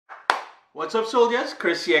What's up, soldiers?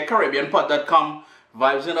 Chris here, CaribbeanPot.com.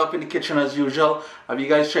 Vibesing up in the kitchen as usual. Have you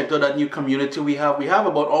guys checked out that new community we have? We have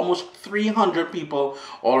about almost 300 people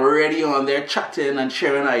already on there chatting and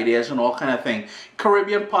sharing ideas and all kind of thing.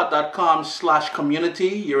 CaribbeanPot.com/community.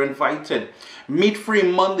 You're invited. Meat Free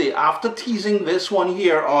Monday. After teasing this one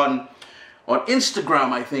here on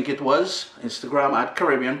Instagram, I think it was. Instagram at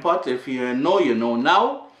CaribbeanPot. If you know, you know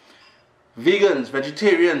now. Vegans,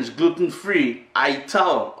 vegetarians, gluten-free, I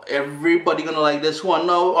tell everybody gonna like this one.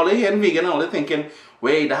 Now, all they hearing vegan, all they thinking,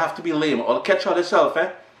 wait, I have to be lame. Or catch all yourself,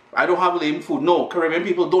 eh? I don't have lame food. No, Caribbean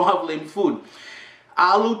people don't have lame food.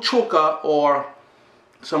 Aloo Choka, or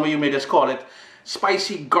some of you may just call it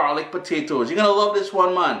spicy garlic potatoes. You're gonna love this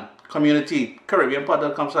one, man. Community,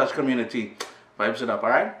 CaribbeanPot.com/community. Vibes it up,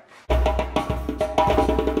 alright?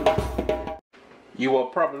 You are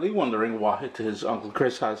probably wondering why it is Uncle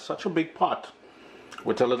Chris has such a big pot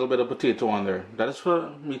with a little bit of potato on there. That is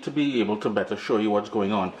for me to be able to better show you what's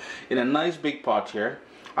going on. In a nice big pot here,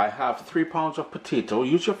 I have 3 pounds of potato.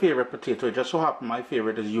 Use your favorite potato. It just so happens my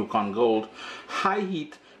favorite is Yukon Gold. High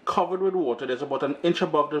heat, covered with water. There's about an inch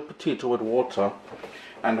above the potato with water.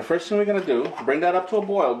 And the first thing we're going to do, bring that up to a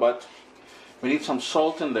boil, but we need some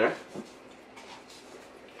salt in there.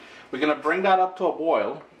 We're going to bring that up to a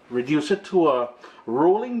boil, reduce it to a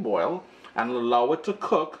rolling boil, and allow it to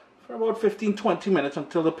cook for about 15-20 minutes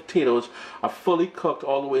until the potatoes are fully cooked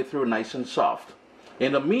all the way through, nice and soft.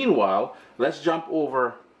 In the meanwhile, let's jump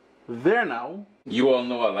over there now. You all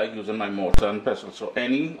know I like using my mortar and pestle, so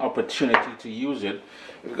any opportunity to use it.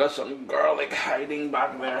 We've got some garlic hiding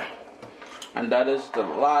back there, and that is the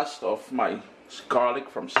last of my garlic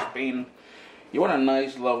from Spain. You want a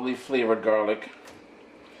nice, lovely flavored garlic.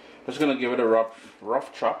 Just gonna give it a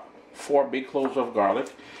rough chop. 4 big cloves of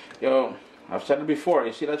garlic. Yo, I've said it before.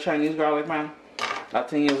 You see that Chinese garlic, man? That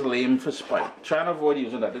thing is lame for spice. Try and avoid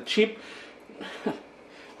using that. It's cheap,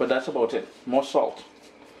 but that's about it. More salt.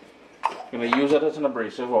 I'm gonna use it as an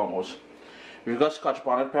abrasive almost. We've got scotch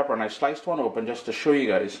bonnet pepper, and I sliced one open just to show you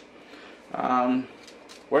guys.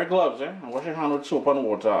 Wear gloves, eh? And wash your hand with soap and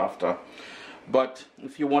water after. But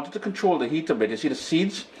if you wanted to control the heat a bit, you see the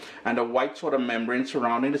seeds and the white sort of membrane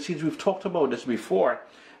surrounding the seeds. We've talked about this before.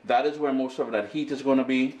 That is where most of that heat is going to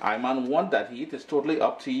be. I man want that heat. It's totally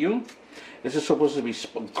up to you. This is supposed to be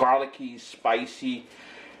garlicky, spicy.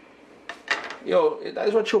 Yo, that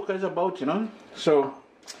is what choka is about, you know. So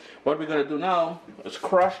what we're going to do now is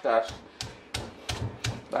crush that.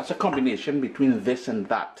 That's a combination between this and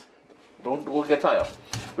that. Don't get tired.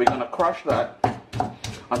 We're going to crush that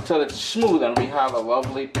until it's smooth and we have a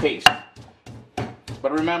lovely paste.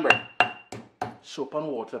 But remember, soap and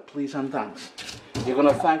water, please and thanks. You're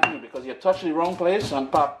gonna thank me because you touched the wrong place,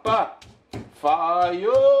 and papa, fire!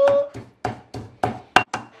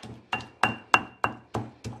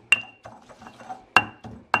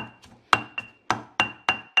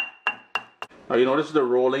 Now you notice the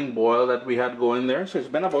rolling boil that we had going there, so it's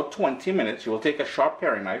been about 20 minutes. You will take a sharp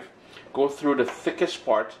paring knife, go through the thickest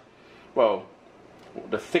part, well,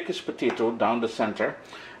 the thickest potato down the center,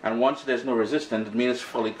 and once there's no resistance, it means it's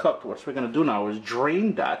fully cooked. What we're gonna do now is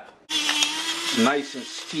drain that. Nice and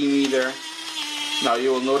steamy there. Now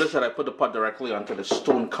you will notice that I put the pot directly onto the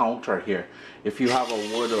stone counter here. If you have a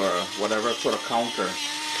wood or whatever sort of counter,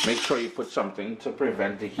 make sure you put something to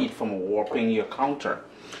prevent the heat from warping your counter.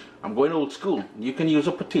 I'm going old school. You can use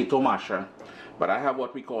a potato masher, but I have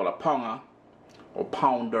what we call a pounder or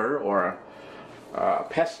pounder or a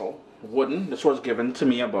pestle, wooden. This was given to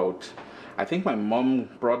me about, I think my mom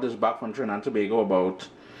brought this back from Trinidad and Tobago about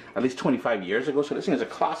at least 25 years ago, so this thing is a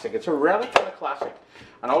classic. It's a relic of a classic.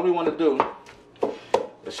 And all we want to do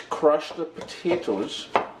is crush the potatoes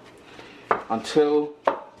until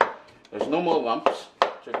there's no more lumps.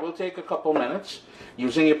 So it will take a couple minutes.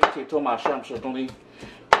 Using a potato masher, I'm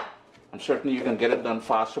certain you can get it done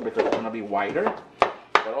faster because it's going to be wider.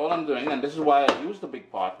 But all I'm doing, and this is why I use the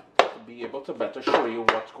big pot, to be able to better show you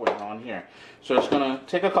what's going on here. So it's going to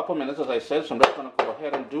take a couple minutes, as I said, so I'm just going to go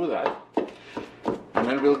ahead and do that. And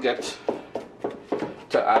then we'll get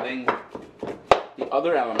to adding the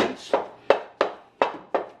other elements to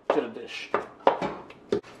the dish.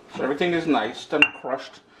 So everything is nice and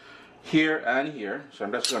crushed here and here. So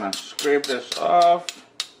I'm just going to scrape this off.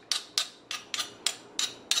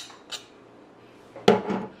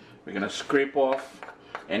 We're going to scrape off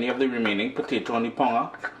any of the remaining potato on the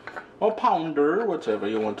pounder, or pounder, whatever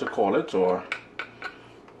you want to call it, or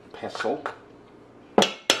pestle.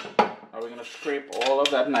 We're going to scrape all of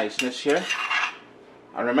that niceness here.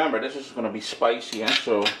 And remember, this is going to be spicy,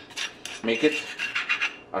 so make it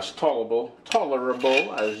as tolerable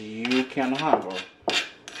as you can handle.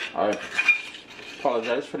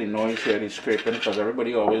 Apologize for the noise here, the scraping, because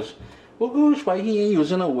everybody always, oh gosh, why he ain't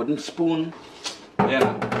using a wooden spoon?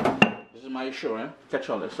 Yeah, this is my show, eh?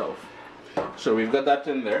 Catch all yourself. So we've got that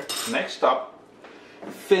in there. Next up,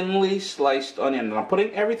 thinly sliced onion. And I'm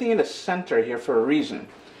putting everything in the center here for a reason.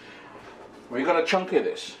 We're gonna chunky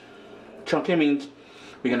this. Chunky means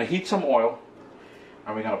we're gonna heat some oil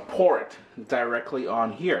and we're gonna pour it directly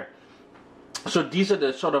on here. So these are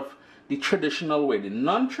the sort of the traditional way. The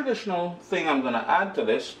non-traditional thing I'm gonna add to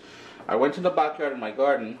this, I went in the backyard in my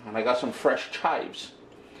garden and I got some fresh chives.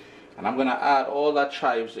 And I'm gonna add all that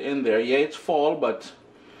chives in there. Yeah, it's fall, but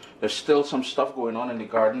there's still some stuff going on in the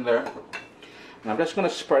garden there. And I'm just gonna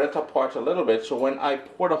spread it apart a little bit so when I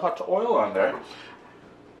pour the hot oil on there,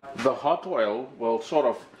 the hot oil will sort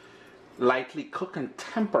of lightly cook and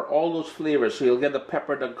temper all those flavors, so you'll get the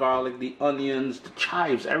pepper, the garlic, the onions, the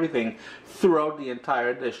chives, everything throughout the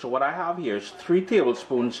entire dish. So what I have here is 3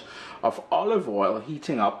 tablespoons of olive oil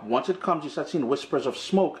heating up. Once it comes, you start seeing whispers of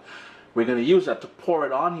smoke, we're going to use that to pour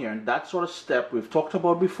it on here, and that sort of step we've talked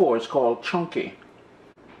about before is called chunky.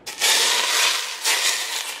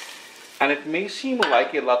 And it may seem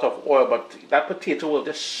like a lot of oil, but that potato will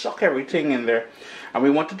just suck everything in there. And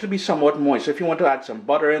we want it to be somewhat moist. So if you want to add some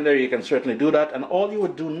butter in there, you can certainly do that. And all you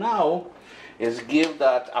would do now is give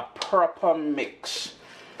that a proper mix.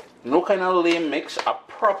 No kind of lame mix, a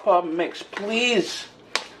proper mix. Please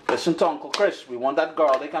listen to Uncle Chris. We want that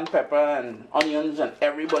garlic and pepper and onions and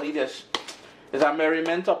everybody. There's a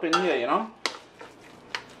merriment up in here, you know.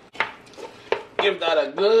 Give that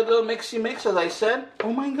a good little mixy mix, as I said.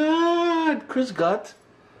 Oh my God, Chris got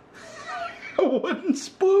a wooden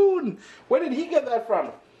spoon. Where did he get that from?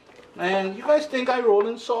 Man, you guys think I roll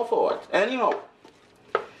in soft or what? Anyhow,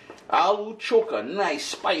 Aloo Choka, nice,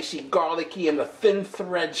 spicy, garlicky, and the thin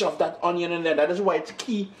threads of that onion in there. That is why it's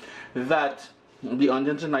key that the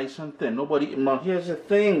onions are nice and thin. Nobody. Now here's the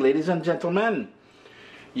thing, ladies and gentlemen.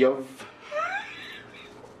 Your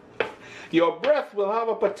breath will have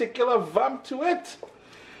a particular vamp to it.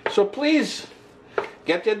 So please,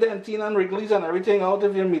 get your Dentine and Wrigley's and everything out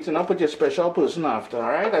if you're meeting up with your special person after,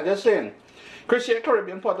 alright? I'm just saying. Chris here,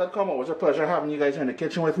 CaribbeanPot.com. It was a pleasure having you guys in the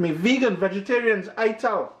kitchen with me. Vegan, vegetarians, I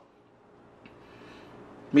tell.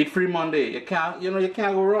 Meat-free Monday. You can't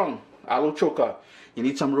go wrong. Aloo Choka. You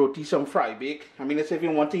need some roti, some fry bake. I mean, if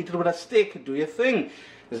you want to eat it with a steak, do your thing.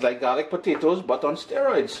 It's like garlic potatoes, but on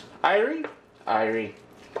steroids. Irie? Irie.